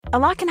A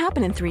lot can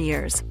happen in 3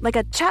 years, like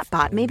a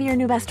chatbot may be your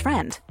new best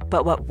friend.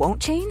 But what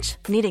won't change?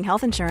 Needing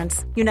health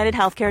insurance. United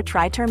Healthcare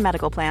Tri-Term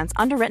Medical Plans,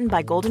 underwritten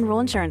by Golden Rule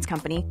Insurance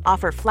Company,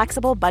 offer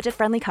flexible,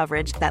 budget-friendly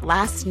coverage that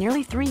lasts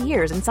nearly 3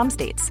 years in some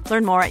states.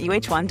 Learn more at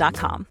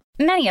uh1.com.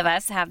 Many of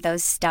us have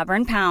those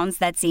stubborn pounds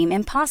that seem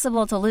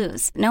impossible to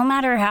lose, no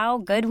matter how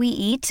good we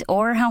eat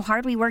or how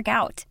hard we work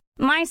out.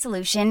 My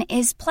solution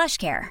is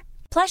PlushCare.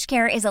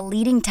 PlushCare is a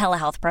leading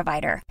telehealth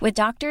provider with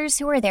doctors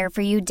who are there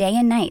for you day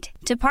and night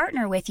to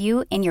partner with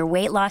you in your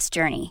weight loss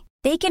journey.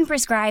 They can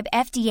prescribe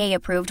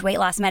FDA-approved weight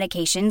loss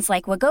medications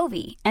like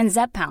Wegovy and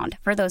Zepbound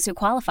for those who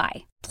qualify.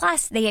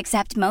 Plus, they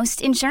accept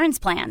most insurance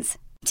plans.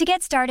 To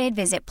get started,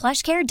 visit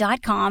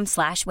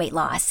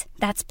plushcare.com/weightloss.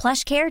 That's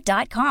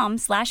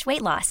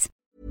plushcare.com/weightloss.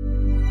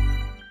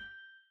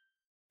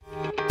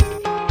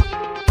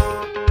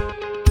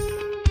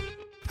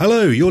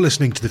 Hello, you're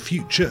listening to The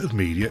Future of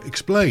Media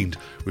Explained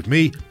with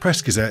me,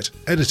 Press Gazette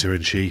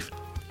Editor-in-Chief,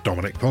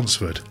 Dominic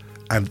Ponsford.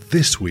 And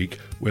this week,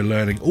 we're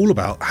learning all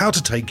about how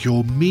to take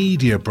your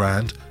media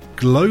brand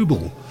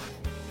global.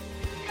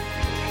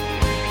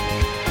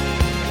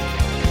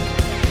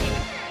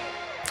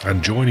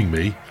 And joining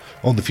me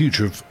on the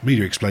Future of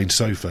Media Explained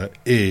sofa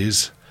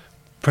is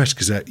Press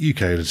Gazette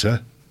UK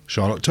Editor,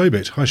 Charlotte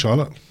Tobit. Hi,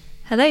 Charlotte.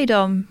 Hello,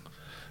 Dom.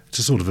 It's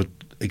a sort of an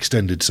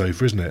extended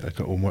sofa, isn't it?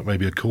 Or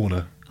maybe a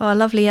corner. Oh, a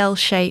lovely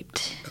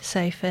L-shaped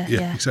sofa.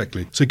 Yeah,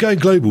 exactly. So going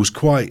global is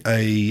quite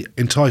a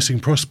enticing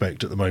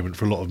prospect at the moment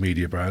for a lot of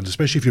media brands,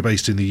 especially if you're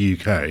based in the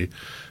UK,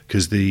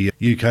 because the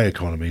UK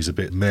economy is a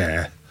bit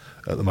meh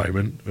at the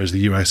moment, whereas the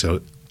US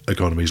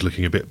economy is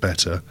looking a bit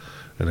better.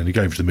 And then you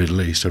go over to the Middle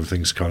East,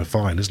 everything's kind of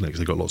fine, isn't it? Because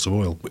they've got lots of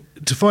oil.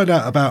 To find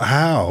out about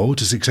how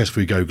to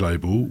successfully go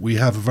global, we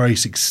have a very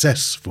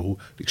successful,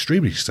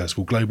 extremely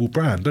successful global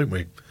brand, don't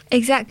we?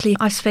 Exactly.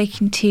 I've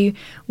spoken to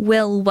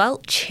Will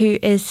Welch, who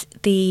is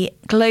the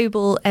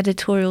Global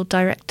Editorial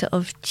Director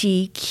of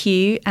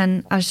GQ,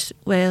 and as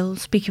we'll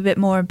speak a bit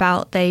more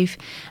about, they've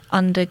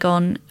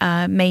undergone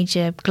a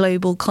major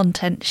global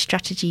content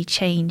strategy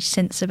change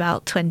since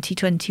about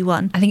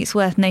 2021. I think it's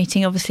worth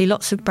noting, obviously,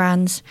 lots of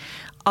brands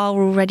are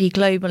already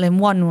global in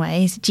one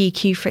way.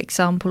 GQ, for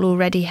example,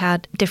 already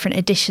had different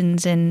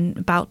editions in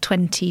about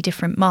 20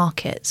 different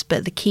markets.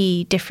 But the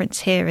key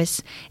difference here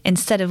is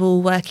instead of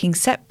all working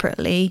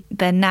separately,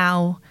 they're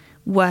now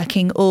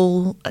working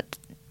all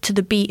to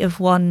the beat of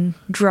one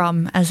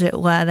drum, as it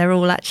were. They're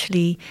all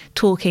actually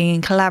talking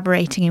and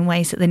collaborating in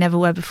ways that they never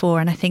were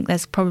before. And I think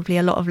there's probably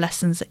a lot of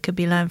lessons that could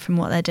be learned from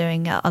what they're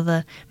doing at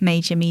other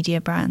major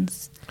media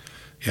brands.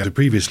 Yeah,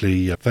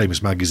 previously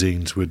famous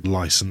magazines would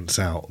license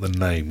out the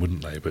name,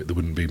 wouldn't they? But there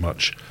wouldn't be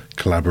much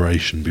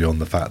collaboration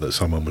beyond the fact that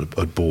someone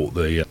had bought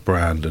the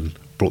brand and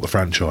brought the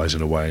franchise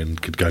in a way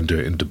and could go and do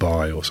it in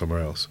Dubai or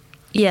somewhere else.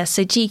 Yeah,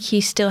 so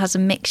GQ still has a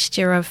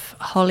mixture of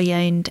wholly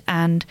owned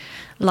and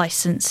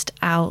licensed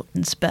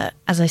outlets, but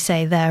as I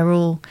say, they're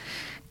all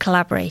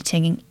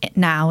collaborating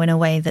now in a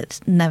way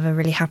that's never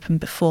really happened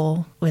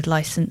before with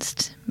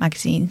licensed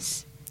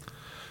magazines.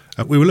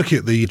 We were looking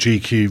at the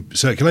GQ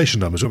circulation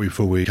numbers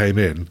before we came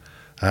in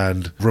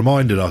and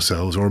reminded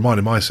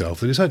myself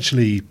that it's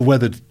actually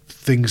weathered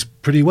things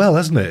pretty well,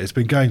 hasn't it? It's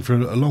been going for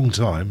a long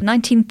time.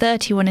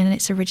 1931 in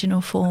its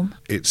original form.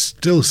 It's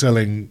still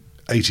selling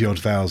 80-odd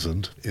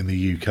thousand in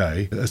the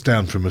UK. That's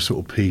down from a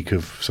sort of peak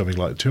of something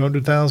like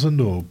 200,000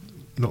 or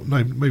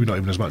maybe not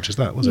even as much as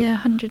that, was it? Yeah,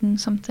 100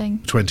 and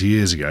something. 20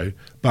 years ago.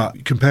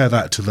 But compare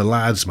that to the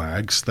lads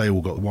mags, they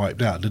all got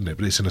wiped out, didn't it?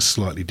 But it's in a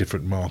slightly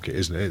different market,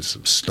 isn't it? It's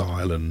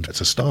style, and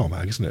it's a style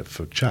mag, isn't it,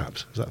 for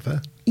chaps? Is that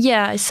fair?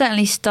 Yeah, it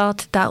certainly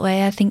started that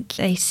way. I think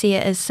they see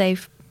it as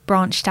they've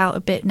branched out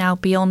a bit now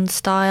beyond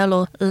style,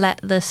 or let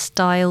the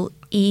style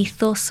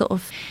ethos sort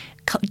of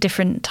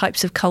different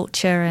types of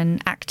culture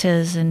and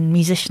actors and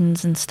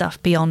musicians and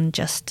stuff beyond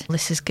just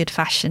this is good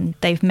fashion.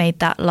 They've made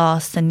that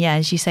last, and yeah,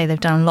 as you say, they've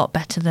done a lot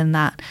better than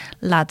that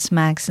lads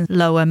mags and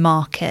lower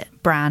market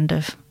brand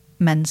of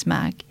men's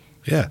mag.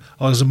 Yeah,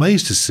 I was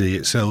amazed to see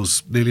it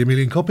sells nearly 1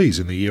 million copies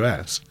in the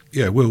US.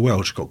 Yeah, Will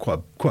Welch got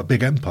quite a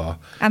big empire.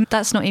 And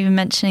that's not even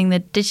mentioning the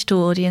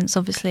digital audience,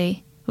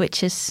 obviously,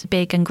 which is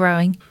big and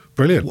growing.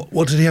 Brilliant.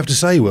 What did he have to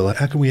say, Will?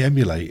 How can we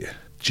emulate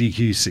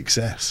GQ's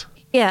success?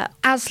 Yeah,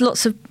 as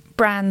lots of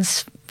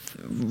brands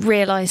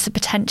realise the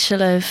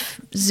potential of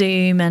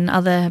Zoom and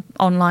other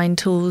online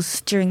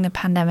tools during the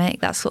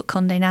pandemic. That's what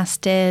Condé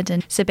Nast did.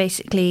 And so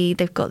basically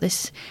they've got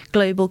this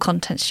global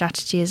content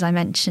strategy, as I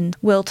mentioned.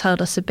 Will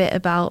told us a bit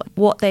about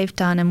what they've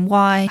done and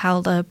why,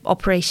 how the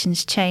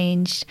operations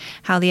changed,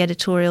 how the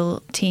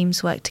editorial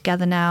teams work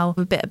together now,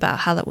 a bit about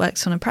how that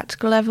works on a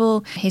practical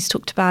level. He's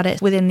talked about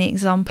it within the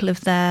example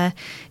of their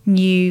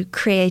new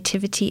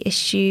creativity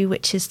issue,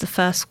 which is the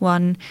first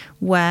one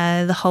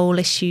where the whole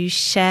issue is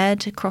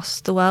shared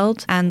across the world,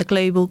 and the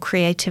Global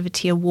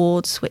Creativity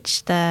Awards,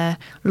 which they're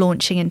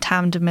launching in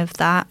tandem of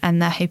that,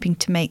 and they're hoping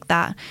to make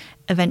that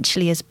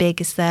eventually as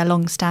big as their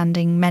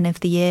long-standing Men of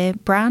the Year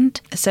brand.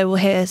 So we'll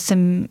hear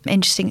some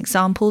interesting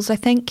examples, I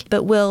think.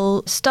 But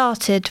Will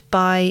started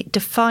by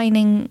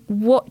defining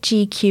what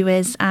GQ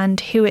is and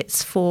who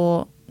it's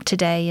for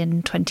today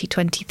in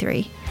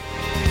 2023?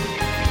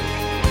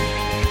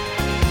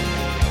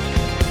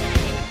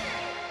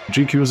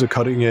 GQ is a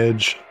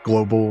cutting-edge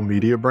global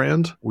media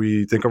brand.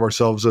 We think of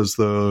ourselves as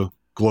the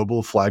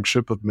global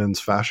flagship of men's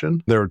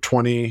fashion. There are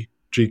 20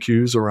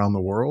 GQs around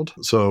the world.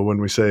 So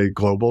when we say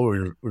global,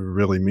 we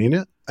really mean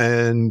it.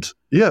 And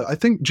yeah, I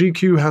think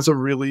GQ has a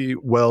really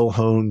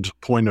well-honed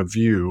point of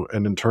view.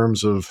 And in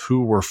terms of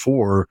who we're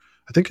for,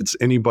 I think it's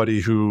anybody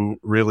who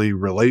really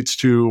relates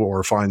to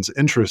or finds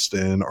interest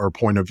in our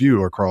point of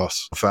view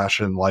across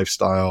fashion,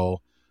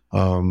 lifestyle,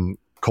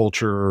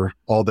 culture,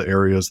 all the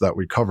areas that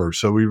we cover.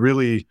 So we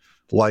really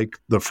like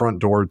the front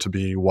door to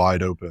be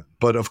wide open.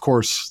 But of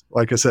course,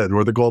 like I said,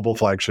 we're the global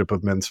flagship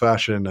of men's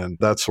fashion. And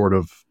that's sort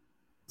of,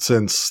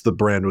 since the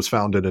brand was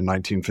founded in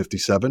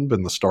 1957,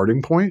 been the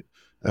starting point.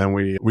 And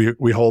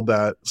we hold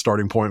that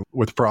starting point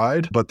with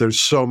pride. But there's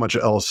so much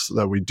else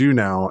that we do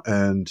now.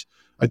 And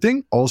I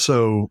think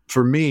also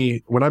for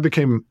me, when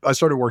I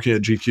started working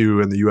at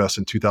GQ in the US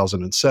in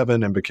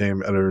 2007 and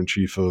became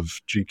editor-in-chief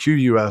of GQ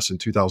US in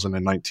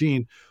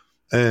 2019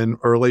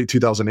 or late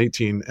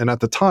 2018. And at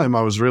the time,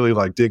 I was really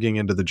like digging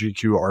into the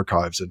GQ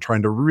archives and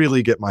trying to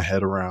really get my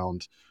head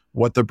around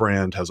what the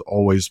brand has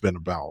always been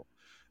about.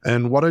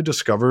 And what I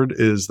discovered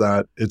is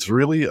that it's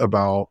really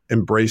about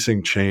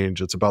embracing change.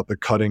 It's about the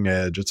cutting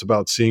edge. It's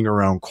about seeing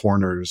around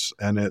corners.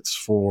 And it's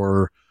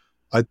for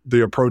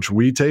the approach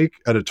we take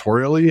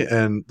editorially,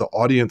 and the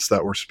audience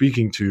that we're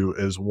speaking to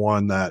is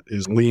one that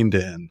is leaned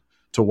in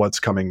to what's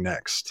coming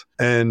next.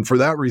 And for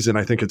that reason,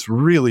 I think it's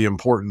really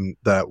important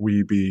that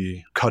we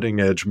be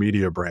cutting edge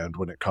media brand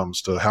when it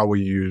comes to how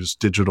we use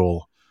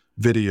digital,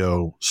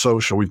 video,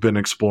 social. We've been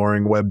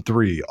exploring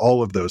Web3,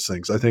 all of those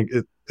things. I think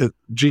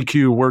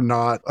GQ, we're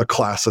not a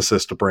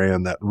classicist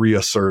brand that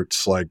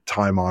reasserts like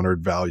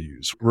time-honored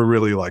values. We're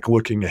really like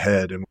looking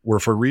ahead, and we're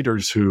for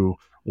readers who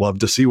love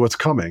to see what's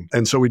coming.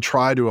 And so we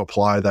try to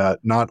apply that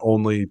not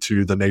only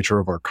to the nature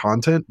of our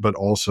content, but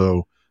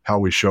also how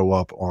we show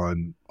up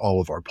on all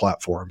of our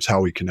platforms,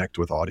 how we connect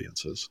with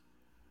audiences.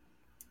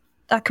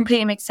 That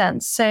completely makes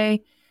sense. So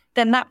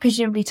then that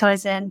presumably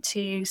ties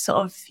into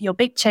sort of your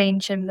big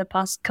change in the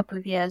past couple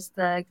of years,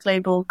 the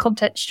global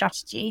content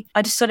strategy.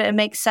 I just thought it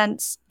makes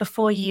sense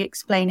before you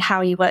explain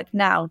how you work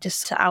now,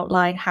 just to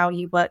outline how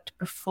you worked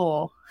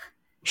before.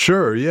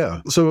 Sure,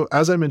 yeah. So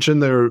as I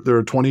mentioned, there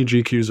are 20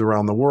 GQs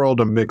around the world,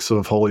 a mix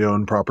of wholly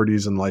owned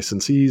properties and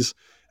licensees.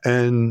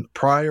 And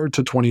prior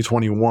to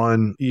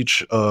 2021,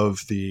 each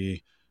of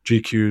the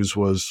GQs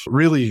was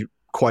really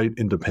quite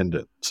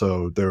independent.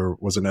 So there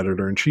was an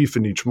editor-in-chief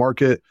in each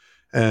market,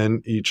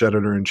 and each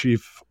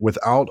editor-in-chief,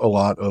 without a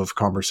lot of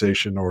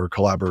conversation or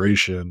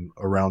collaboration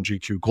around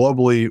GQ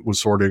globally,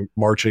 was sort of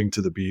marching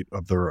to the beat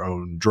of their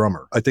own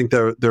drummer. I think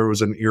there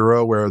was an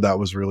era where that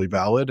was really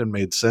valid and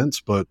made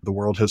sense, but the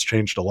world has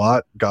changed a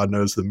lot. God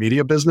knows the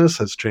media business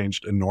has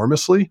changed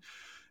enormously.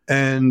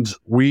 And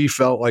we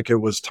felt like it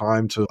was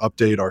time to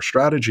update our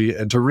strategy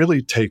and to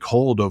really take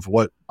hold of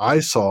what I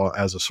saw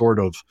as a sort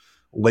of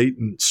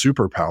latent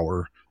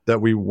superpower that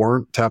we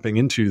weren't tapping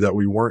into, that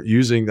we weren't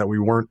using, that we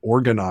weren't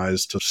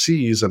organized to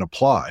seize and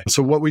apply.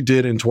 So what we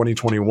did in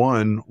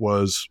 2021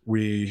 was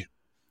we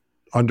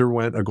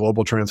underwent a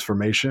global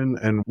transformation,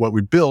 and what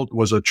we built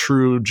was a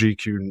true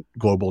GQ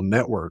global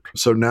network.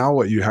 So now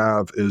what you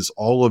have is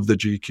all of the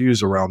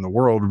GQs around the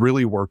world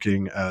really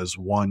working as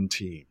one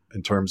team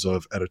in terms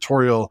of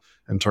editorial,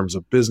 in terms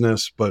of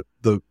business. But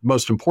the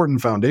most important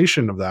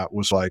foundation of that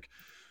was like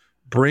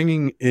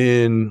bringing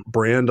in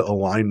brand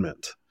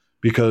alignment.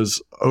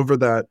 Because over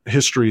that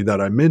history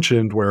that I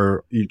mentioned,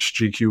 where each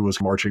GQ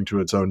was marching to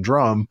its own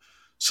drum,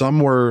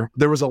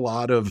 there was a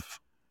lot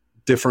of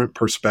different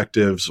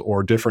perspectives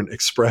or different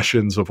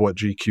expressions of what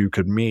GQ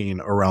could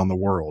mean around the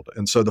world.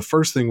 And so the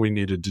first thing we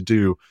needed to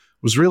do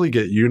was really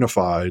get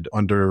unified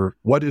under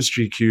what is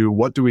GQ,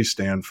 what do we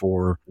stand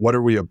for, what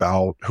are we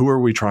about, who are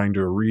we trying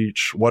to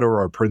reach, what are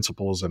our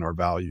principles and our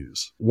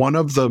values. One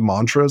of the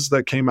mantras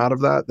that came out of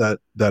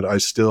that I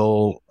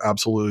still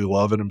absolutely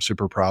love and I'm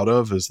super proud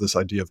of is this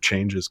idea of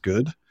change is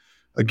good.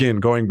 Again,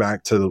 going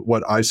back to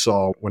what I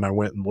saw when I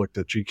went and looked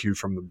at GQ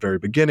from the very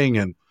beginning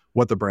and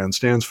what the brand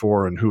stands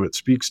for and who it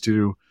speaks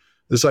to.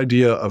 This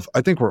idea of, I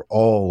think we're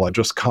all like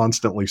just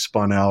constantly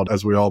spun out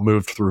as we all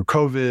moved through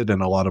COVID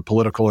and a lot of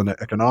political and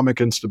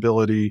economic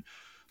instability,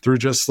 through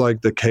just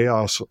like the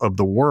chaos of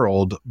the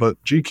world.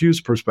 But GQ's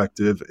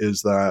perspective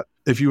is that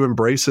if you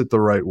embrace it the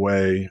right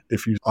way,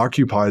 if you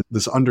occupy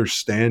this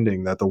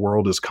understanding that the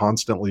world is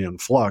constantly in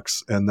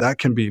flux, and that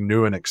can be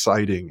new and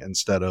exciting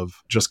instead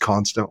of just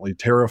constantly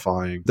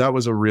terrifying, that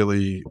was a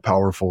really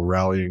powerful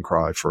rallying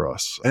cry for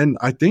us. And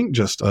I think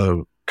just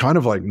a kind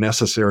of like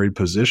necessary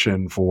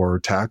position for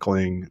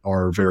tackling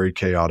our very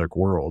chaotic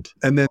world.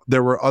 And then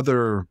there were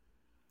other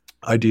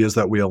ideas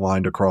that we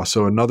aligned across.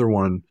 So another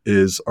one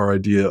is our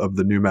idea of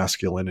the new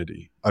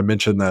masculinity. I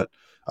mentioned that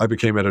I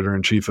became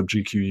editor-in-chief of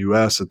GQ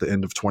US at the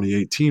end of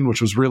 2018, which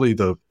was really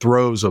the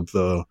throes of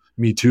the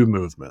Me Too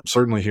movement,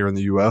 certainly here in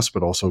the US,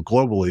 but also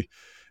globally.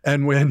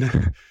 And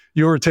when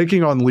You're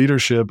taking on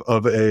leadership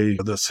of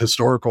this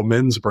historical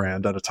men's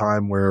brand at a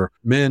time where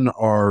men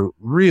are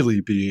really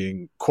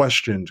being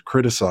questioned,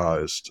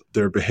 criticized,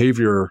 their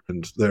behavior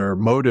and their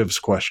motives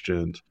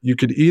questioned. You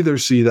could either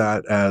see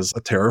that as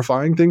a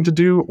terrifying thing to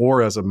do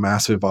or as a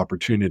massive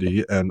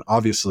opportunity. And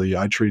obviously,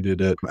 I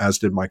treated it, as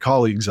did my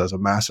colleagues, as a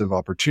massive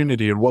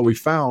opportunity. And what we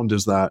found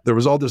is that there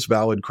was all this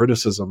valid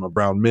criticism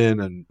around men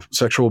and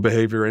sexual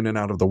behavior in and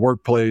out of the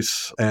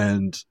workplace.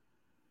 And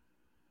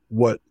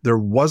what there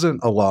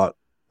wasn't a lot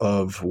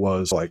of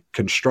was like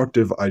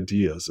constructive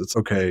ideas. It's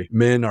okay,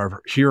 men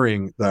are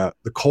hearing that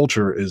the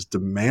culture is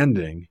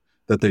demanding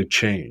that they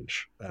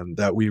change and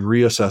that we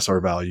reassess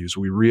our values,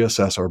 we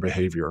reassess our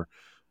behavior.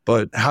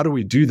 But how do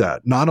we do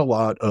that? Not a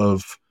lot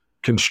of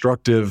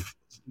constructive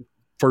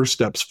first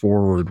steps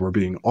forward were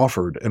being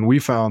offered. And we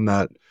found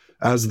that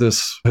as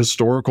this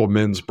historical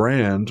men's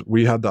brand,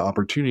 we had the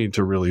opportunity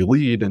to really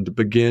lead and to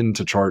begin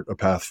to chart a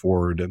path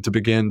forward and to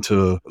begin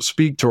to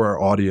speak to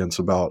our audience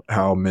about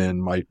how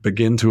men might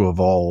begin to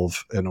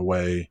evolve in a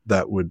way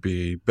that would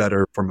be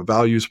better from a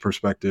values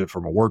perspective,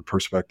 from a work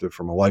perspective,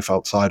 from a life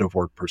outside of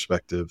work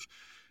perspective.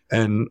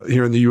 And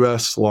here in the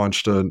US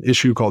launched an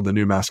issue called the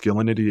New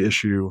Masculinity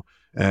issue.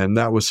 And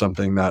that was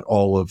something that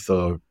all of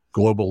the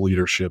global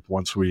leadership,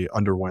 once we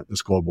underwent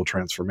this global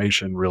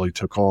transformation, really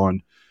took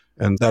on.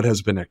 And that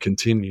has been a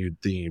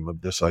continued theme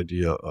of this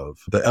idea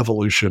of the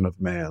evolution of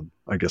man,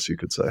 I guess you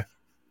could say.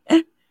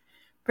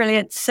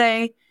 Brilliant.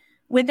 So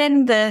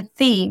within the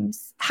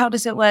themes, how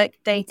does it work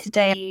day to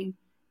day?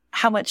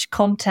 How much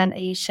content are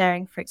you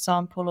sharing, for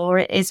example, or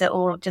is it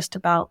all just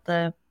about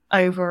the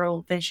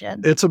overall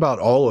vision? It's about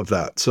all of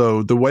that.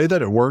 So the way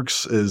that it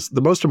works is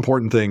the most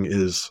important thing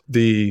is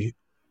the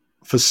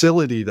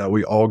facility that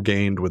we all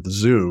gained with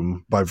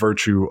Zoom by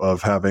virtue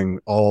of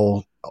having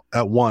all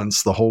at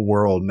once, the whole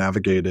world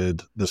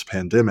navigated this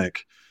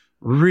pandemic,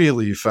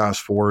 really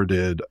fast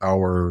forwarded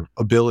our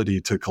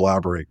ability to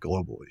collaborate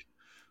globally.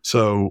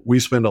 So we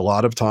spend a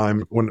lot of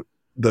time when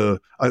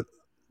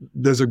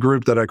there's a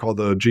group that I call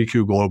the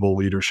GQ Global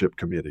Leadership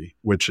Committee,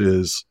 which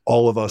is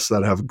all of us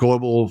that have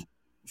global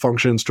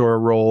functions to our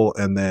role,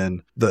 and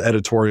then the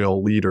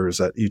editorial leaders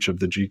at each of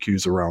the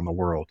GQs around the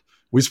world.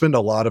 We spend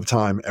a lot of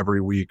time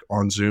every week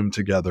on Zoom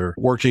together,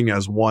 working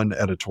as one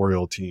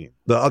editorial team.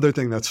 The other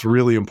thing that's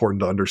really important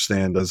to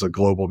understand as a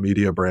global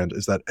media brand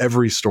is that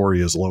every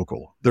story is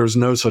local. There's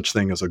no such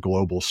thing as a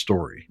global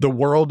story. The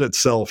world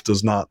itself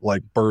does not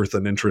birth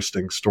an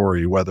interesting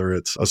story, whether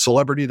it's a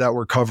celebrity that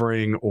we're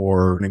covering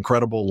or an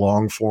incredible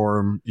long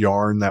form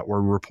yarn that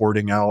we're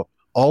reporting out.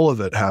 All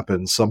of it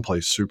happens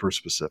someplace super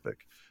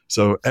specific.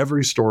 So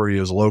every story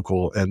is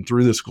local. And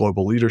through this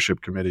Global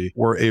Leadership Committee,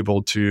 we're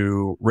able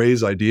to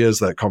raise ideas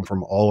that come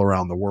from all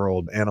around the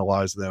world,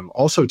 analyze them,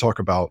 also talk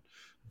about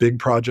big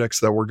projects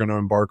that we're going to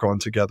embark on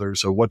together.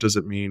 So what does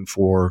it mean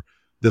for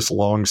this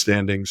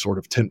long-standing sort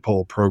of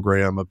tentpole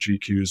program of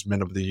GQ's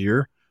Men of the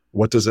Year?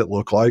 What does it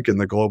look like in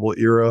the global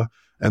era?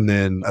 And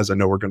then, as I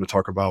know we're going to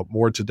talk about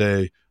more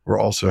today, we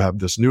also have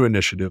this new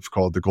initiative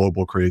called the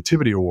Global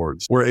Creativity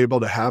Awards. We're able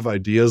to have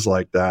ideas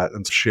like that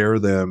and share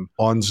them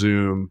on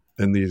Zoom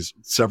in these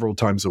several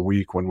times a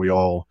week when we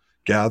all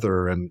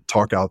gather and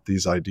talk out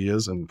these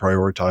ideas and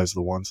prioritize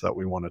the ones that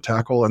we want to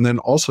tackle. And then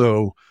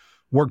also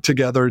work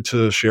together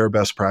to share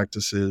best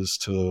practices,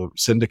 to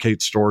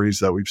syndicate stories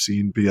that we've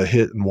seen be a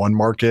hit in one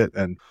market.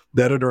 And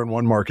the editor in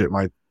one market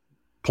might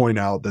point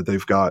out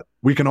that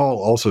we can all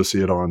also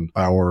see it on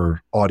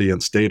our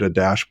audience data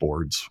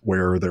dashboards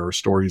where there are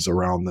stories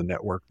around the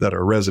network that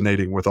are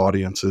resonating with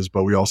audiences,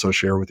 but we also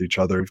share with each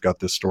other. We've got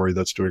this story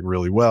that's doing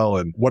really well.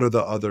 And what are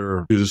the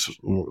other news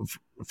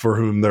for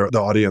whom the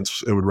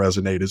audience, it would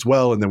resonate as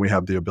well. And then we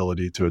have the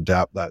ability to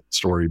adapt that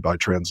story by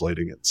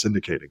translating it and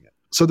syndicating it.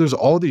 So there's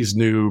all these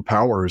new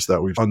powers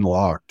that we've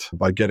unlocked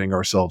by getting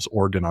ourselves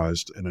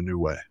organized in a new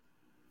way.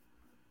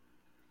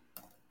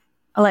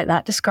 I like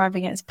that,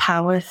 describing it as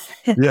powers.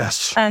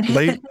 Yes,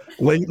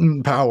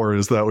 latent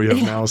powers that we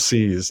have now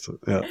seized.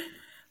 Yeah.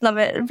 Love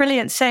it.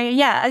 Brilliant. So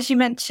yeah, as you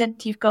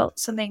mentioned, you've got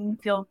something,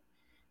 your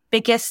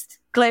biggest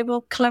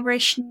global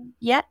collaboration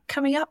yet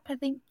coming up, I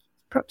think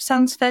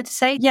sounds fair to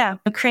say. Yeah,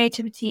 a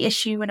creativity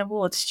issue and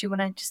awards. Do you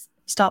want to just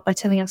start by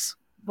telling us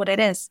what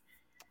it is?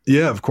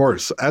 Yeah, of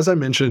course. As I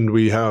mentioned,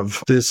 we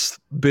have this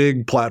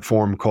big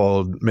platform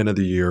called Men of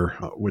the Year,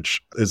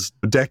 which is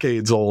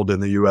decades old in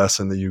the US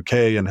and the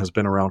UK and has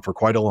been around for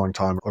quite a long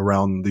time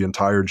around the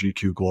entire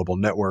GQ global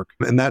network.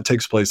 And that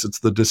takes place, it's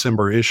the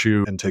December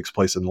issue and takes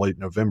place in late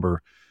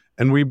November.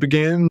 And we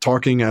began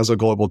talking as a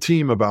global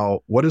team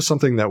about what is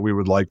something that we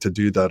would like to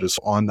do that is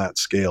on that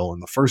scale in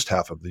the first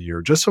half of the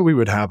year, just so we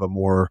would have a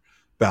more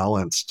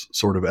balanced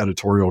sort of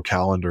editorial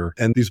calendar.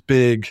 And these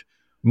big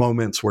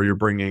moments where you're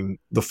bringing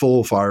the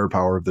full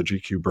firepower of the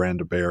GQ brand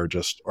to bear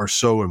just are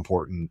so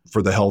important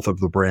for the health of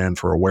the brand,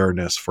 for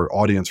awareness, for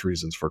audience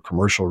reasons, for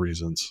commercial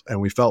reasons. And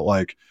we felt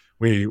like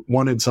we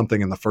wanted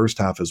something in the first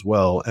half as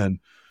well. And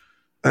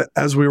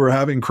as we were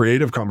having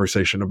creative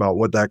conversation about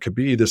what that could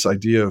be, this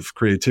idea of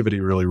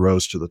creativity really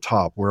rose to the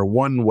top, where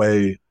one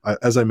way,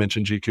 as I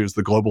mentioned, GQ is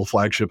the global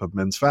flagship of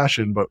men's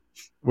fashion, but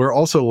we're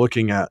also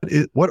looking at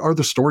what are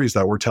the stories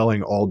that we're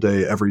telling all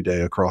day, every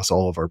day across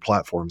all of our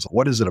platforms?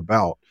 What is it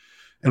about?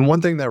 And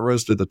one thing that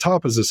rose to the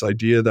top is this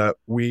idea that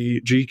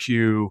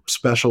GQ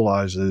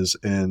specializes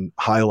in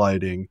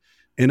highlighting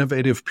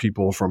innovative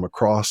people from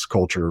across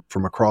culture,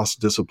 from across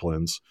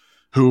disciplines,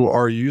 who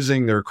are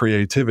using their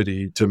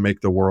creativity to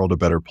make the world a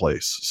better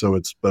place. So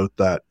it's both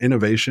that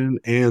innovation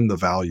and the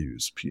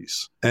values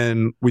piece.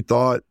 And we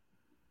thought,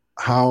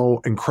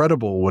 how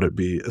incredible would it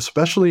be,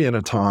 especially in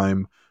a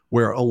time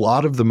where a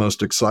lot of the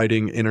most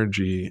exciting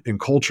energy in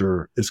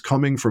culture is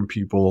coming from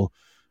people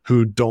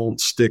who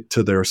don't stick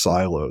to their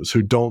silos,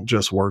 who don't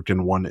just work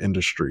in one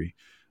industry.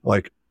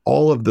 Like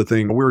all of the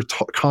thing, we're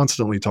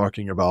constantly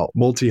talking about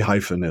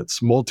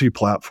multi-hyphenates,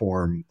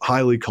 multi-platform,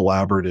 highly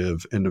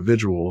collaborative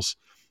individuals.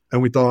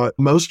 And we thought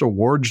most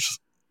awards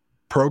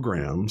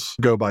programs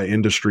go by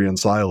industry and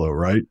silo,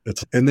 right?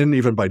 And then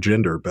even by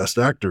gender, best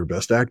actor,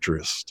 best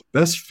actress,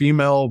 best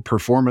female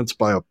performance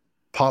by a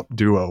pop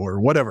duo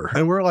or whatever.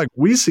 And we're like,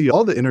 we see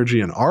all the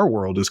energy in our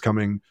world is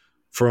coming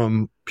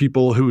from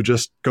people who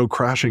just go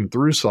crashing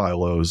through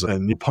silos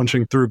and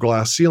punching through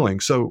glass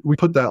ceilings. So we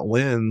put that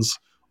lens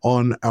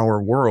on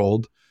our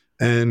world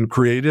and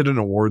created an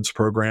awards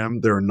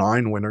program. There are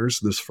 9 winners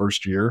this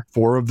first year.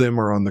 4 of them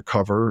are on the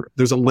cover.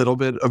 There's a little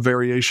bit of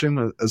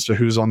variation as to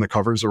who's on the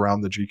covers around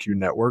the GQ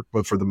network,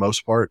 but for the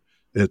most part,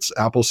 it's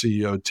Apple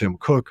CEO Tim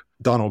Cook,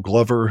 Donald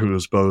Glover, who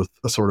is both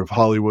a sort of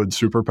Hollywood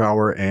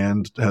superpower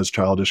and has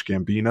Childish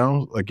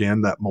Gambino.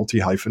 Again, that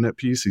multi-hyphenate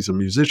piece. He's a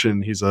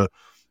musician. He's a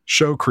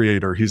show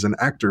creator. He's an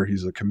actor.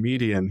 He's a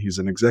comedian. He's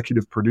an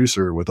executive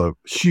producer with a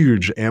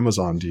huge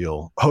Amazon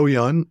deal. Ho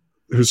Yun,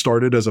 who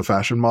started as a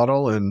fashion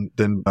model and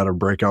then had a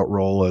breakout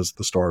role as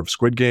the star of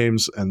Squid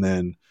Games, and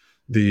then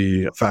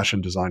the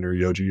fashion designer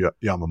Yoji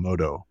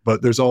Yamamoto.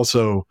 But there's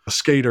also a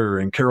skater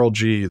and Karol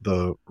G,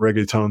 the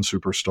reggaeton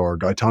superstar,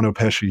 Gaetano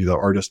Pesci, the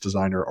artist,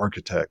 designer,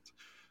 architect.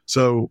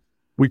 So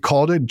we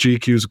called it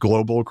GQ's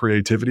Global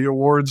Creativity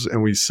Awards,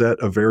 and we set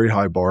a very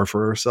high bar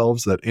for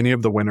ourselves that any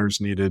of the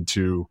winners needed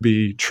to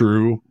be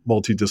true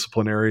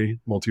multidisciplinary,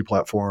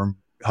 multi-platform,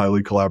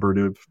 highly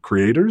collaborative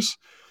creators.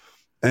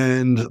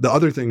 And the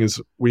other thing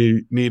is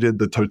we needed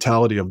the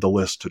totality of the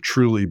list to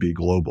truly be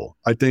global.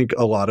 I think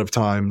a lot of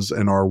times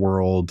in our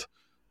world,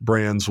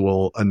 brands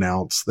will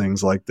announce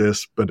things like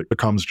this, but it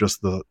becomes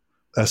just the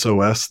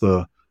SOS,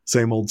 the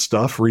same old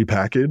stuff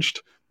repackaged.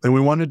 And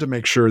we wanted to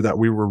make sure that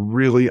we were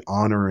really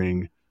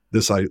honoring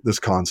this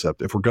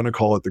concept. If we're going to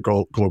call it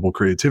the Global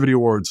Creativity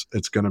Awards,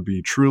 it's going to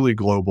be truly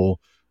global.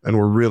 And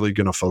we're really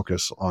going to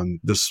focus on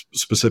this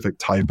specific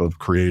type of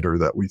creator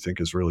that we think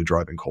is really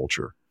driving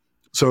culture.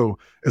 So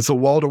it's a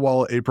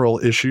wall-to-wall April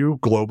issue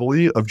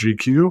globally of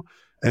GQ.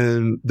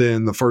 And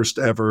then the first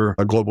ever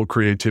Global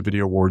Creativity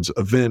Awards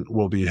event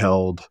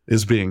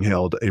is being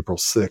held April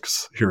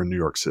 6th here in New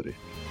York City.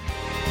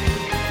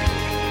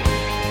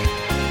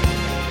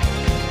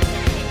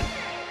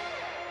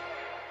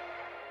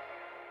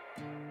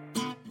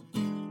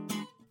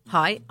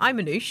 Hi, I'm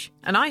Anoush,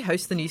 and I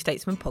host the New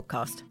Statesman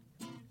podcast.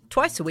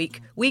 Twice a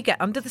week, we get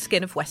under the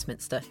skin of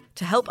Westminster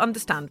to help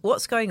understand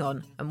what's going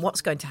on and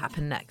what's going to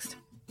happen next.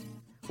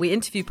 We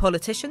interview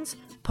politicians,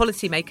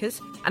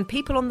 policymakers, and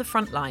people on the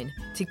front line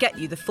to get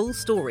you the full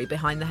story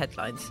behind the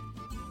headlines.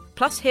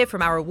 Plus, hear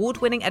from our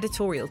award-winning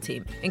editorial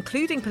team,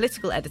 including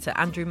political editor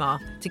Andrew Marr,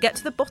 to get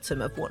to the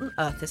bottom of what on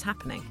earth is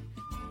happening.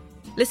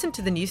 Listen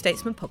to the New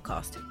Statesman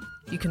podcast.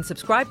 You can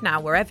subscribe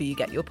now wherever you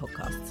get your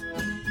podcasts.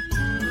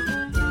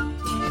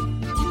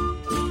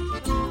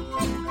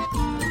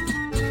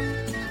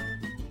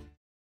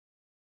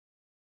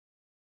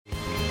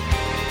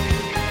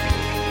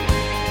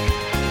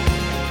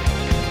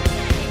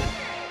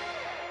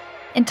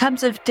 In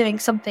terms of doing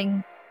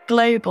something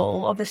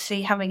global,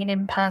 obviously having an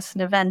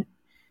in-person event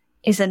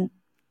isn't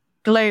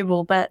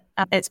global, but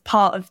it's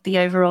part of the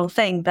overall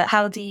thing. But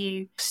how do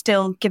you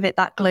still give it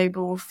that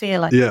global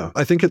feel? Yeah,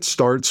 I think it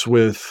starts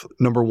with,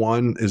 number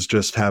one, is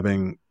just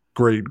having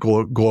great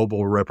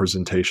global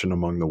representation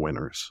among the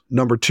winners.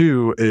 Number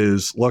two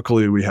is,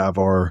 luckily, we have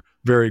our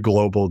very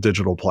global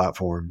digital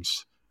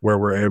platforms where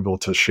we're able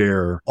to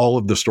share all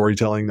of the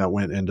storytelling that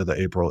went into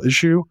the April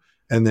issue,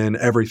 and then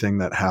everything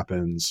that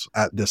happens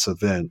at this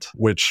event,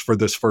 which for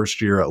this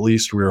first year, at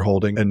least, we're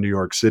holding in New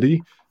York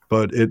City,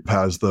 but it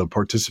has the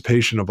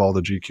participation of all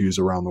the GQs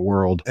around the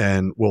world,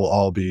 and we'll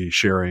all be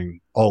sharing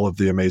all of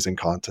the amazing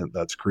content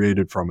that's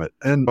created from it.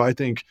 And I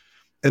think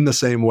in the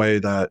same way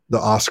that the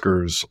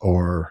Oscars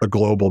are a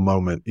global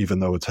moment, even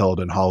though it's held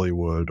in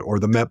Hollywood, or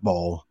the Met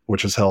Ball,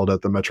 which is held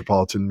at the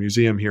Metropolitan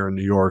Museum here in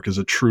New York, is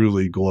a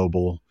truly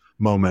global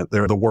moment.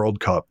 The World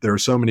Cup, there are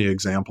so many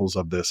examples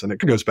of this. And it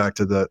goes back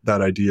to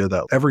that idea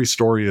that every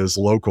story is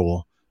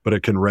local, but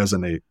it can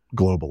resonate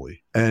globally.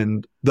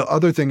 And the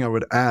other thing I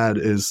would add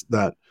is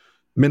that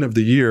Men of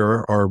the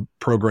Year, our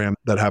program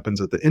that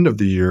happens at the end of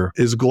the year,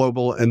 is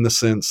global in the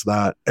sense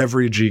that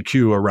every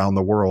GQ around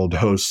the world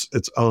hosts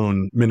its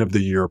own Men of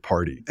the Year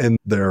party in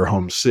their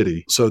home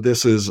city. So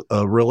this is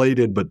a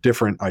related but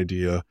different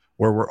idea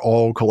where we're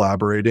all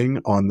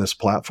collaborating on this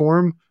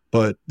platform,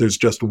 but there's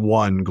just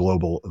one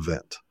global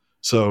event.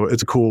 So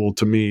it's cool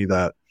to me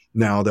that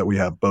now that we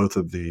have both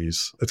of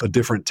these, it's a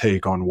different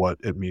take on what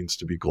it means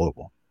to be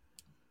global.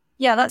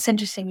 Yeah, that's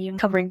interesting. You're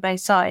covering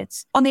both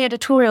sides. On the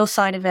editorial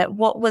side of it,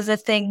 what were the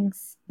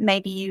things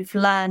maybe you've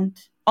learned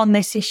on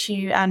this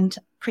issue and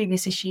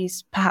previous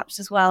issues perhaps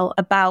as well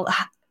about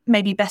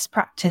maybe best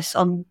practice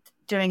on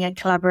doing a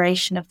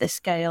collaboration of this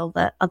scale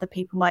that other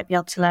people might be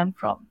able to learn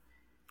from?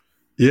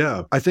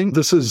 Yeah, I think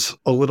this is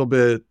a little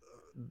bit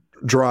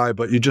dry,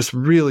 but you just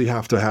really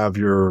have to have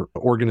your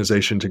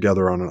organization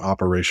together on an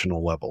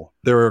operational level.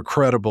 There are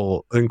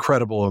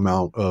incredible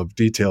amount of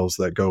details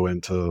that go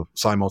into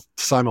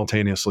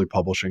simultaneously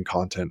publishing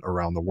content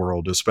around the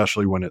world,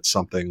 especially when it's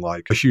something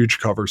like a huge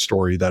cover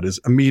story that is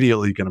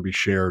immediately going to be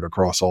shared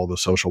across all the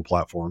social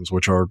platforms,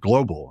 which are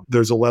global.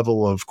 There's a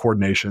level of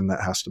coordination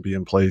that has to be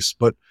in place.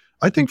 But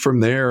I think from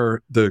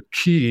there, the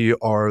key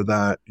are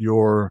that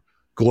your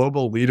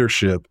global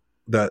leadership,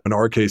 that in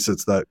our case,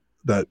 it's that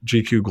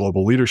GQ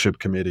Global Leadership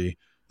Committee,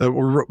 that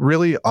we're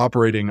really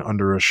operating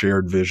under a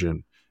shared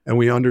vision. And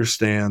we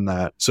understand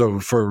that. So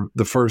for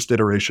the first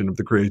iteration of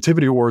the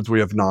Creativity Awards,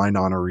 we have 9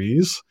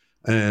 honorees,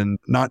 and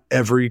not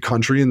every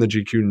country in the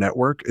GQ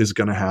network is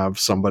going to have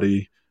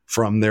somebody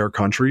from their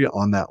country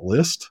on that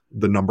list.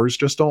 The numbers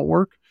just don't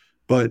work.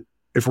 But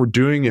if we're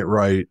doing it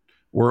right,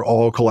 we're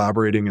all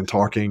collaborating and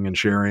talking and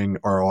sharing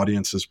our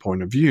audience's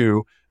point of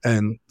view.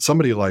 And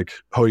somebody like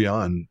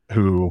Hoyeon,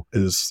 who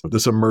is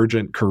this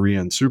emergent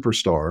Korean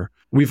superstar,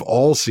 we've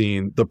all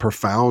seen the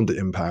profound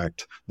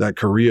impact that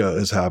Korea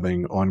is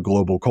having on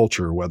global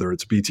culture, whether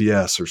it's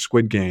BTS or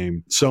Squid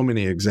Game, so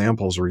many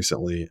examples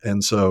recently.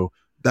 And so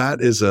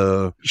that is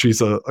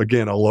she's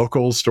again, a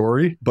local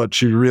story, but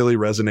she really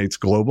resonates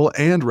global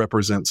and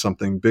represents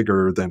something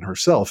bigger than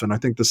herself. And I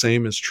think the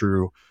same is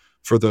true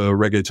for the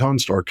reggaeton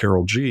star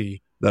Karol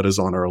G that is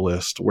on our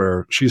list,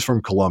 where she's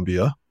from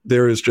Colombia.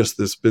 There is just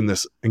been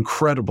this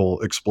incredible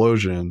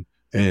explosion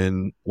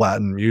in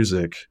Latin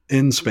music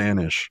in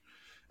Spanish.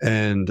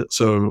 And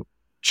so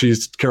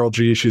Karol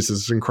G, she's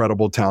this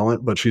incredible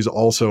talent, but she's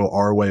also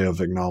our way of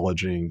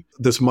acknowledging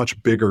this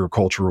much bigger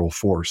cultural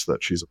force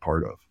that she's a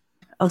part of.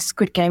 Oh,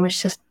 Squid Game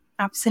was just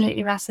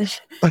absolutely massive.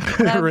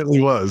 It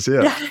really was,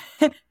 yeah.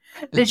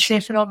 Literally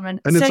a phenomenon.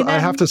 And I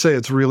have to say,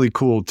 it's really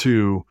cool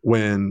too,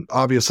 when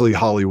obviously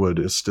Hollywood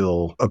is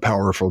still a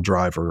powerful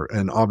driver.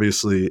 And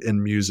obviously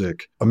in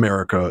music,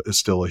 America is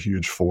still a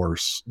huge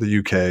force. The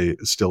UK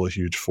is still a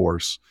huge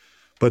force.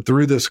 But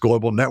through this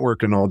global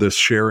network and all this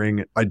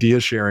sharing, idea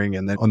sharing,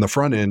 and then on the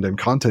front end and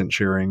content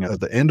sharing at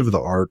the end of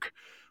the arc,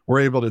 we're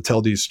able to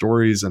tell these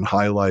stories and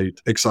highlight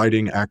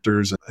exciting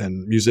actors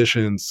and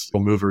musicians,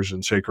 movers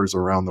and shakers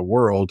around the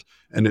world.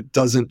 And it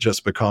doesn't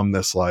just become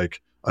this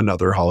like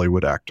another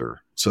Hollywood actor.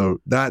 So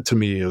that to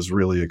me is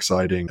really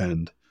exciting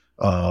and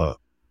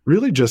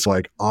really just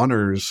like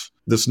honors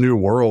this new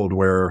world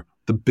where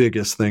the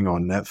biggest thing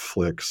on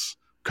Netflix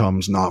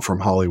comes not from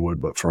Hollywood,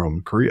 but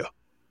from Korea.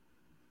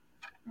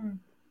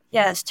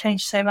 Yeah, it's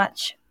changed so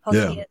much.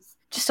 Yeah.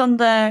 Just on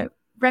the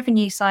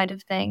revenue side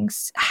of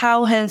things,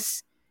 how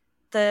has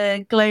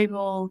the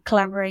global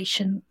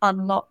collaboration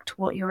unlocked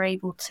what you're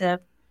able to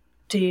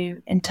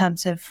do in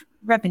terms of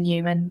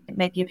revenue and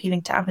maybe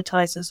appealing to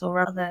advertisers or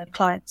other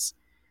clients?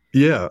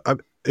 Yeah,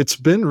 it's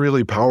been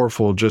really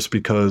powerful just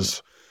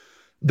because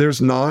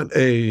there's not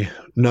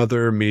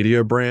another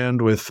media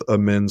brand with a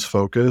men's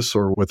focus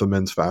or with a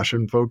men's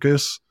fashion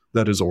focus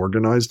that is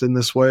organized in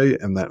this way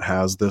and that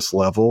has this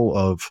level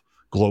of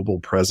global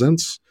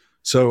presence.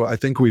 So I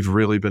think we've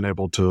really been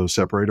able to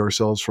separate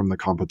ourselves from the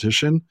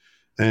competition.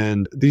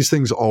 And these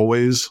things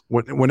always,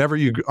 whenever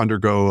you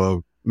undergo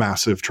a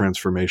massive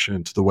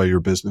transformation to the way your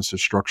business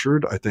is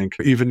structured, I think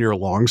even your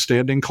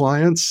long-standing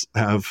clients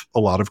have a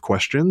lot of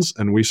questions.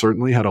 And we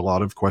certainly had a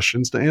lot of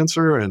questions to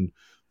answer. And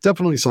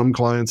definitely some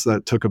clients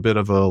that took a bit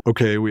of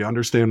okay, we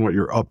understand what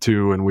you're up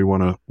to and we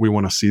want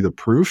to see the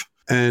proof.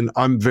 And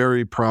I'm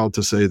very proud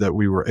to say that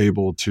we were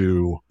able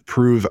to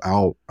prove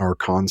out our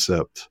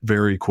concept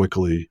very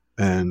quickly.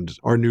 And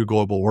our new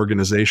global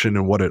organization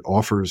and what it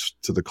offers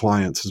to the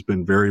clients has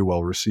been very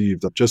well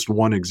received. Just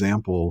one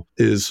example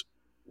is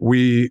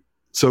we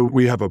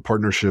have a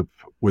partnership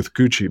with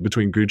Gucci,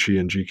 between Gucci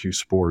and GQ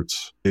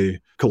Sports, a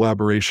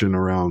collaboration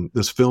around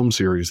this film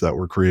series that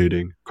we're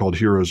creating called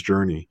Hero's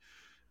Journey.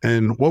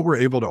 And what we're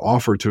able to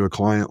offer to a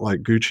client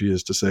like Gucci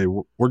is to say,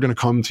 we're going to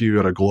come to you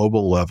at a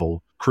global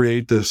level,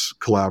 create this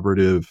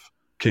collaborative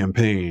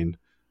campaign,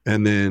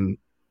 and then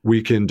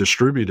we can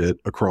distribute it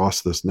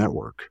across this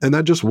network. And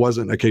that just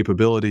wasn't a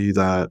capability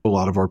that a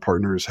lot of our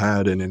partners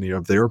had in any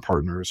of their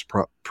partners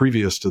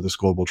previous to this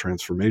global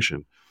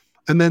transformation.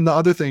 And then the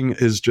other thing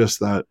is just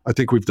that I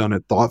think we've done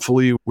it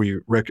thoughtfully.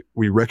 We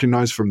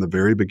recognized from the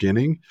very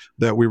beginning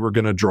that we were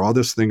going to draw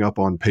this thing up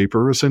on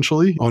paper,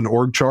 essentially, on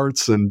org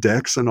charts and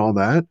decks and all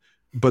that.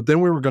 But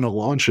then we were going to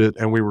launch it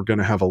and we were going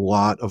to have a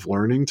lot of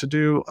learning to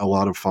do, a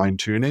lot of fine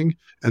tuning,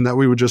 and that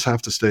we would just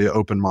have to stay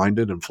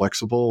open-minded and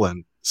flexible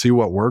and see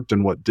what worked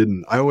and what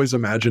didn't. I always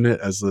imagine it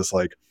as this,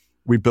 like,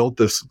 we built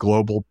this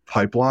global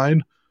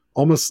pipeline,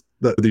 almost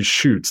these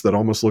chutes that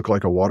almost look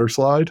like a water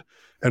slide.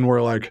 And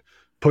we're like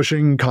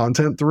pushing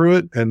content through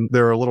it, and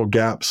there are little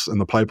gaps in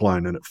the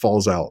pipeline and it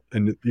falls out.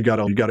 And you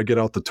gotta get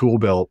out the tool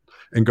belt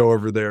and go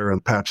over there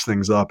and patch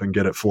things up and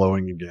get it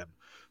flowing again.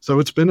 So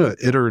it's been an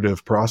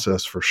iterative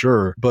process for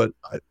sure, but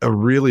a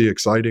really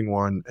exciting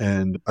one.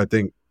 And I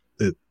think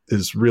it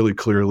is really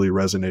clearly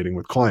resonating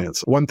with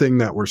clients. One thing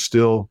that we're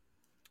still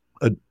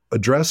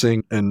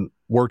addressing and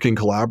working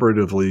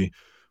collaboratively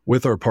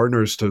with our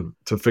partners to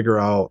figure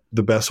out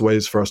the best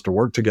ways for us to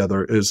work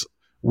together is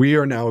we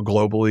are now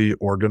globally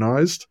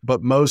organized,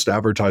 but most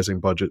advertising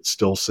budgets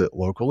still sit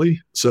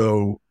locally.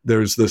 So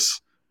there's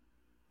this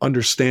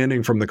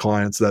understanding from the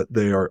clients that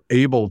they are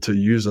able to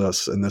use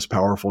us in this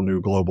powerful new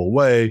global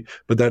way,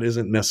 but that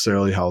isn't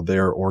necessarily how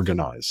they're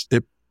organized.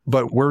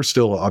 But we're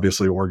still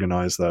obviously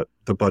organized that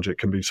the budget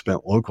can be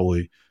spent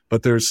locally,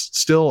 but there's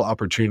still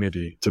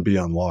opportunity to be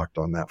unlocked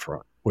on that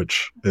front,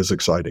 which is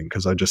exciting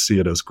because I just see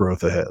it as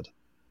growth ahead.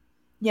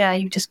 Yeah,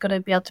 you've just got to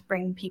be able to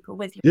bring people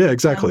with you. Yeah,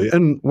 exactly.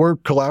 And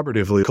work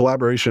collaboratively.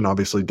 Collaboration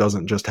obviously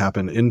doesn't just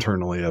happen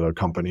internally at a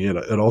company.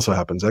 It also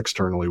happens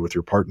externally with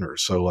your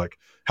partners. So like,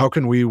 how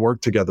can we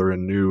work together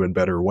in new and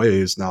better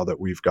ways now that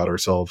we've got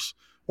ourselves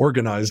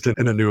organized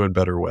in a new and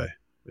better way?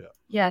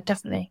 Yeah,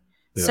 definitely.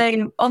 Yeah.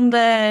 So on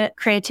the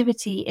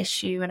creativity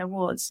issue and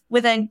awards,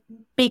 with a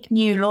big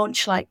new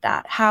launch like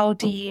that, how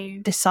do you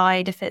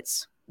decide if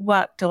it's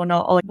worked or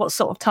not? Or what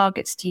sort of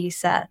targets do you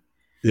set?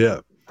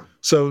 Yeah.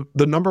 So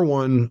the number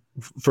one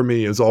for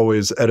me is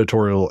always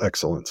editorial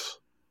excellence.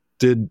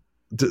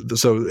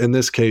 So in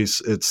this case,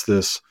 it's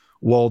this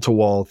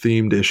wall-to-wall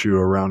themed issue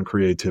around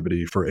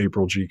creativity for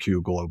April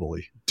GQ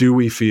globally. Do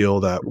we feel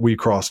that we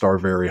crossed our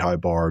very high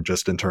bar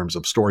just in terms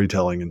of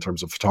storytelling, in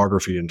terms of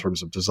photography, in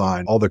terms of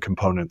design, all the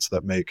components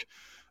that make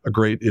a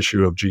great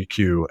issue of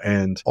GQ?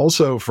 And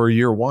also for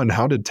year one,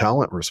 how did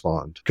talent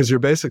respond? Because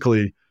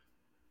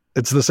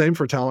it's the same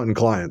for talent and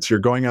clients. You're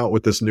going out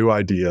with this new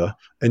idea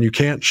and you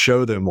can't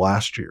show them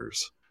last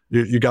year's.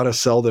 You got to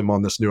sell them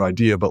on this new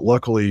idea. But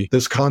luckily,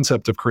 this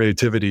concept of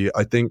creativity,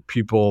 I think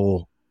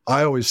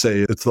I always say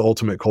it's the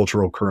ultimate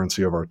cultural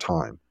currency of our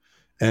time.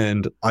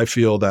 And I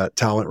feel that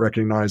talent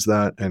recognize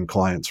that and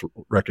clients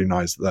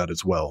recognize that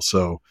as well.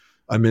 So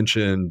I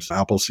mentioned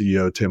Apple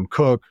CEO Tim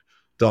Cook,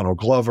 Donald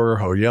Glover,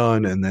 Ho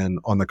Yun, and then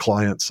on the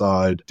client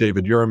side,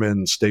 David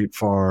Yurman, State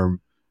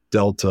Farm,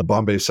 Delta,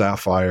 Bombay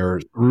Sapphire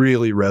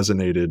really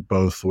resonated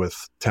both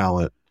with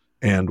talent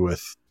and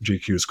with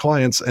GQ's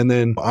clients. And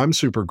then I'm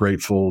super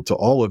grateful to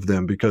all of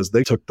them because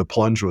they took the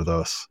plunge with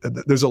us.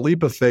 There's a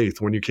leap of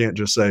faith when you can't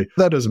just say,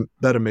 that is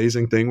that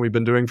amazing thing we've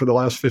been doing for the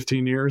last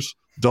 15 years.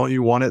 Don't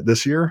you want it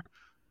this year?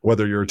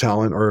 Whether you're a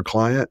talent or a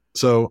client.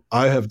 So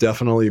I have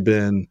definitely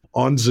been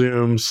on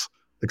Zooms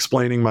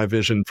explaining my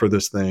vision for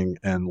this thing.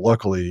 And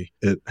luckily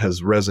it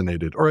has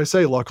resonated. Or I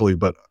say luckily,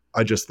 but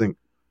I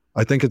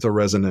think it's a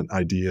resonant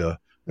idea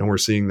and we're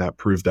seeing that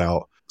proved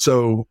out.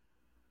 So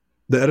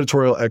the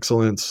editorial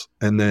excellence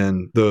and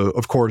then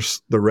of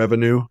course, the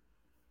revenue,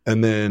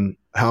 and then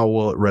how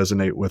will it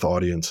resonate with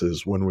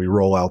audiences when we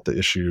roll out the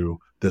issue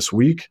this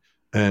week,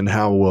 and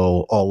how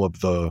will all of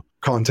the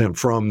content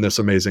from this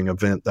amazing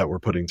event that we're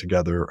putting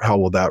together, how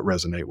will that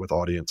resonate with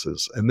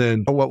audiences? And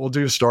then what we'll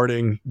do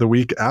starting the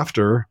week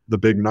after the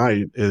big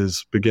night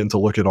is begin to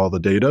look at all the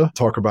data,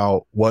 talk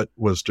about what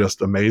was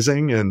just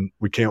amazing and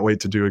we can't wait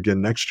to do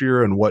again next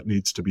year, and what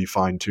needs to be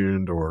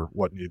fine-tuned or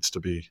what needs to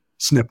be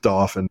snipped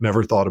off and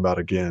never thought about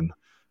again.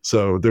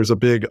 So there's a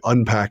big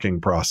unpacking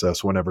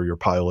process whenever you're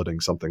piloting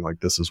something like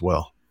this as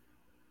well.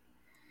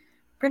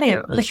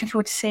 Brilliant. Looking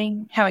forward to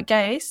seeing how it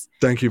goes.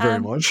 Thank you very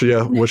much.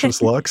 Yeah, wish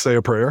us luck. Say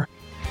a prayer.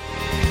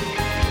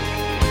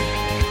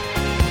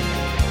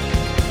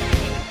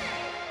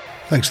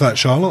 Thanks for that,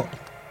 Charlotte.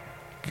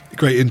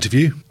 Great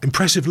interview.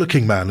 Impressive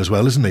looking man as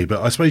well, isn't he?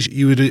 But I suppose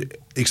you would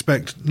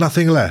expect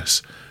nothing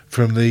less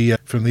from the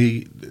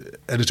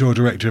editorial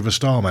director of a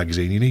Star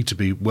magazine. You need to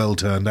be well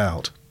turned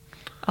out.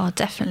 Oh,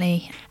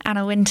 definitely.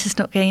 Anna Wintour's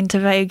not going to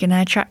Vogue in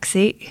her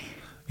tracksuit.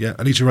 Yeah,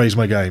 I need to raise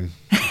my game.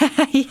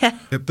 Yeah.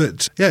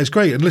 But yeah, it's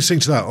great. And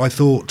listening to that, I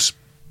thought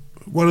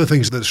one of the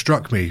things that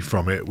struck me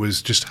from it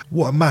was just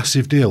what a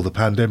massive deal the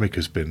pandemic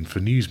has been for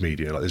news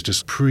media. Like, there's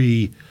just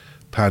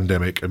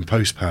pre-pandemic and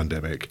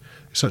post-pandemic.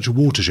 It's such a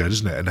watershed,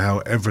 isn't it? And how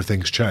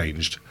everything's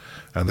changed.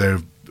 And there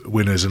are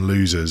winners and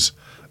losers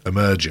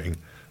emerging.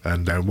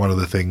 And one of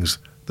the things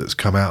that's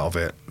come out of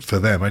it, for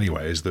them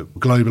anyway, is the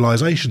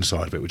globalisation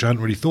side of it, which I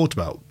hadn't really thought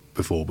about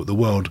before. But the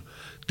world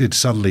did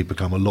suddenly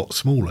become a lot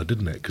smaller,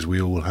 didn't it? Because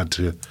we all had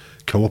to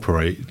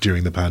cooperate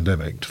during the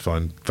pandemic to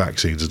find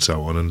vaccines and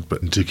so on,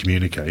 and to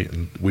communicate.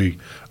 And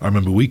I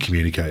remember we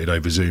communicated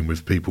over Zoom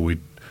with people we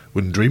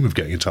wouldn't dream of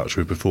getting in touch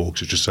with before,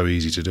 because it's just so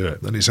easy to do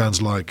it. And it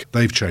sounds like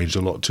they've changed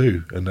a lot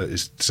too, and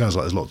it sounds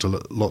like there's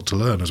a lot to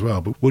learn as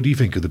well. But what do you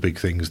think are the big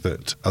things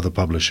that other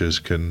publishers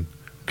can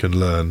can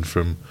learn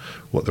from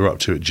what they're up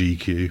to at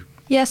GQ?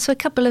 Yeah, so a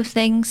couple of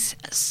things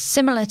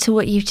similar to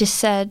what you've just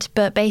said,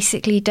 but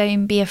basically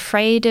don't be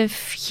afraid of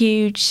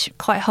huge,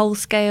 quite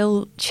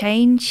whole-scale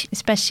change,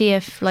 especially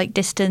if like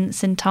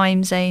distance and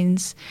time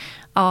zones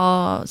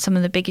are some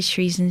of the biggest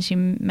reasons you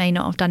may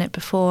not have done it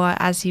before.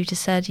 As you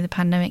just said, the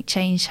pandemic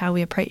changed how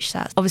we approach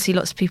that. Obviously,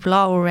 lots of people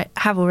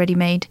have already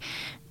made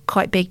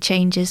quite big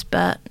changes,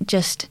 but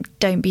just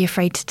don't be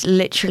afraid to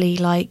literally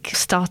like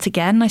start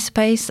again, I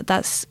suppose.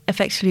 That's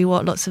effectively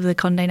what lots of the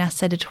Condé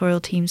Nast editorial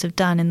teams have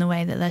done in the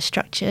way that they're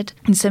structured.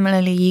 And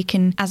similarly, you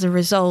can, as a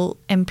result,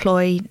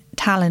 employ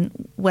talent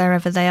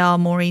wherever they are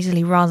more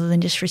easily rather than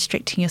just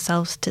restricting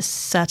yourselves to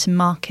certain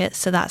markets.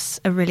 So that's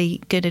a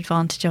really good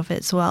advantage of it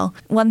as well.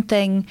 One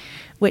thing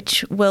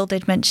which Will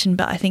did mention,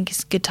 but I think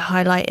is good to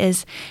highlight,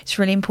 is it's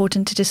really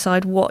important to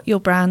decide what your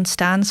brand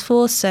stands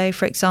for. So,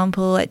 for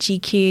example, at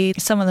GQ,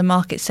 some of the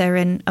markets they're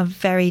in are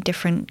very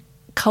different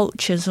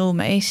cultures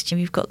almost.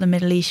 You've got the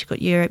Middle East, you've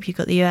got Europe, you've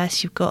got the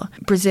US, you've got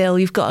Brazil,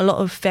 you've got a lot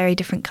of very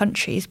different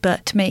countries.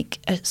 But to make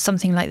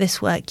something like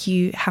this work,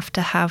 you have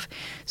to have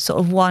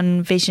sort of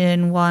one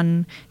vision,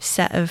 one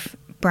set of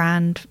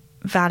brand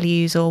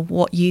values or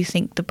what you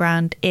think the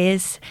brand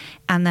is,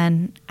 and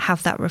then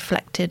have that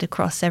reflected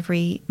across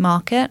every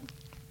market.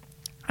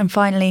 And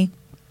finally,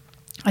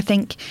 I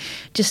think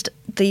just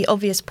the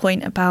obvious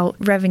point about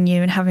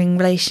revenue and having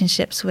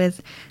relationships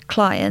with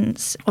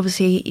clients,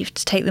 obviously you have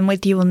to take them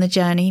with you on the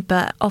journey,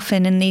 but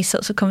often in these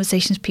sorts of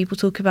conversations people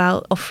talk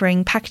about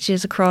offering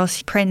packages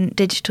across print,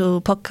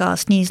 digital,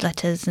 podcast,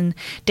 newsletters and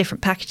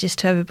different packages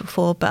to ever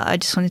before. But I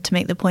just wanted to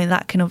make the point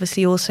that can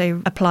obviously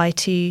also apply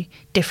to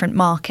different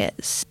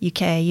markets,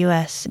 UK,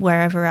 US,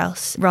 wherever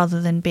else,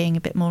 rather than being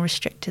a bit more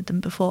restricted than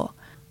before.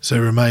 So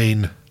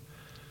remain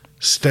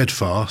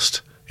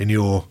steadfast in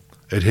your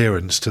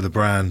adherence to the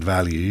brand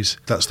values.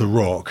 That's the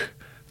rock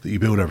that you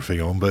build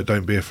everything on, but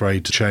don't be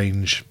afraid to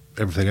change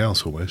everything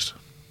else almost.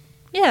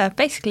 Yeah,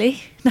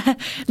 basically.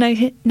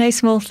 No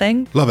small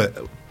thing. Love it.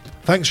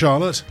 Thanks,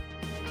 Charlotte.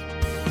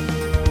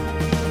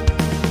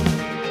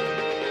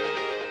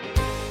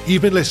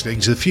 You've been listening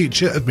to The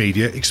Future of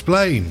Media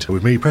Explained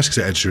with me, Press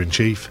Gazette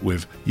Editor-in-Chief,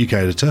 with UK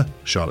editor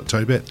Charlotte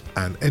Tobit,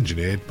 and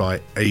engineered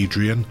by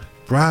Adrian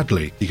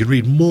Bradley. You can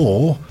read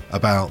more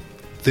about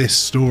this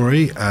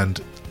story and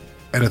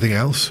anything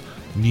else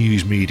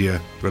news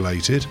media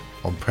related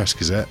on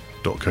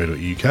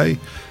pressgazette.co.uk,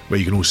 where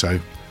you can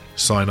also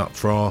sign up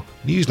for our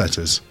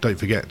newsletters. Don't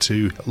forget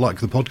to like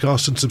the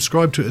podcast and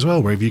subscribe to it as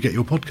well, wherever you get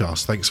your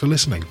podcasts. Thanks for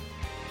listening.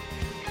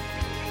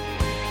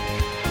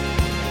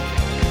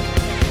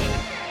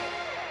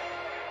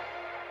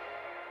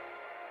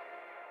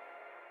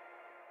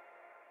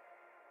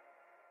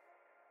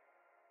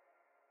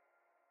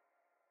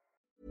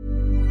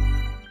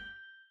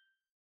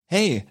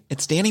 Hey,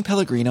 it's Danny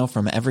Pellegrino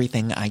from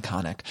Everything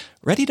Iconic.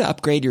 Ready to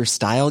upgrade your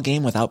style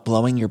game without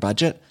blowing your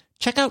budget?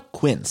 Check out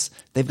Quince.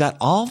 They've got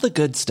all the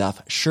good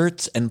stuff,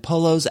 shirts and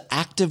polos,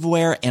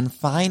 activewear, and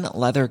fine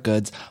leather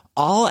goods,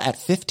 all at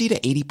 50 to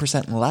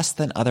 80% less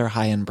than other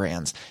high-end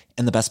brands.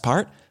 And the best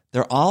part?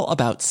 They're all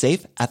about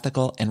safe,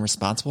 ethical, and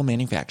responsible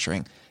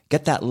manufacturing.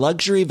 Get that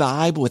luxury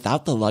vibe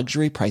without the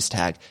luxury price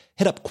tag.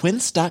 Hit up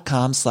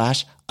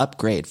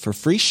quince.com/upgrade for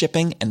free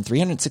shipping and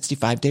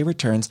 365-day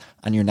returns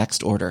on your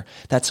next order.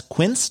 That's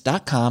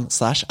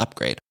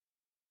quince.com/upgrade.